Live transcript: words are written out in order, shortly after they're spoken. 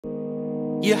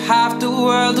You half the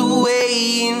world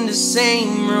away in the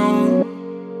same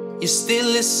room. You're still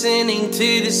listening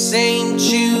to the same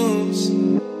tunes.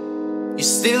 You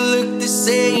still look the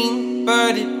same,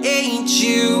 but it ain't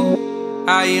you.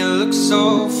 How you look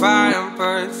so fine,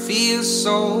 but it feels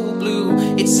so blue.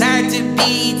 It's hard to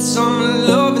beat summer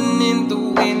loving in the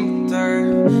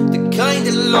winter, the kind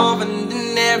of loving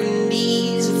that never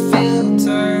needs a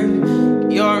filter.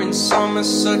 You're in summer,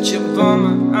 such a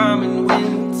bummer. I'm in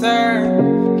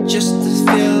winter, just a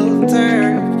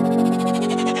filter.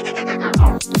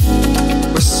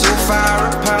 We're so far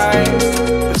apart,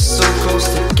 but so close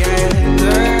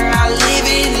together. I live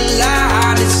in a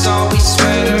lie, it's always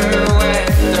sweater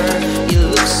weather. You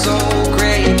look so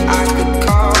great, I could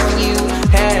call you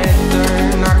Heather.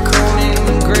 Not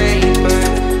Conan Gray, but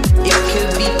it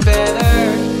could be better.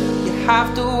 You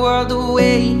half the world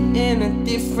away in a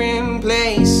different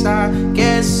place. I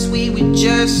guess we were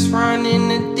just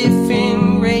running a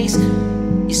different race.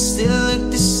 You still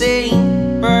look the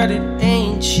same, but it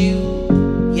ain't you.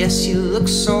 Yes, you look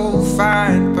so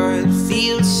fine, but it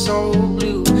feels so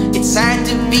blue. It's hard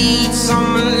to beat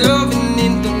summer loving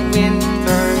in the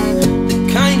winter,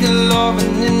 the kind of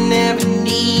loving that never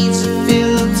needs a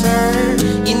filter.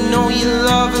 You know you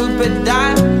love her, but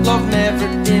that love never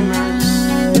dimmers.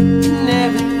 It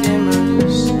never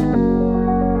dimmers.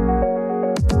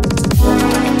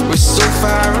 We're so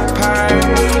far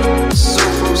apart, so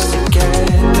close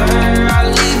together. I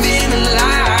live in a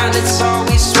lie that's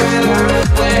always sweater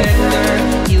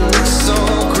weather. You look so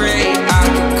great, I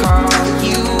could call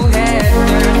you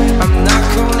Heather. I'm not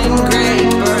Conan Gray,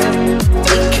 but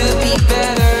it could be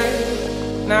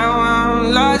better. Now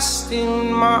I'm lost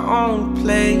in my own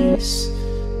place.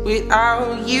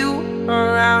 Without you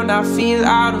around, I feel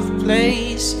out of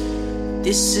place.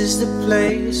 This is the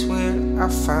place where I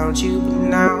found you, but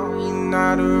now you're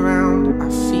not around. I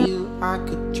feel I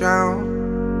could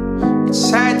drown. It's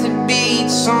hard to beat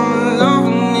summer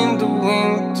loving in the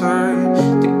winter,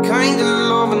 the kind of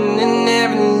loving that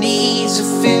never needs a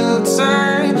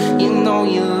filter. You know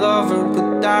you love her,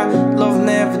 but that love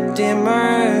never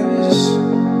dimmers.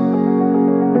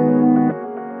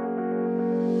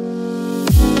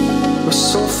 We're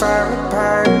so far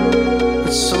apart,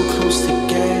 but so close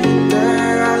together.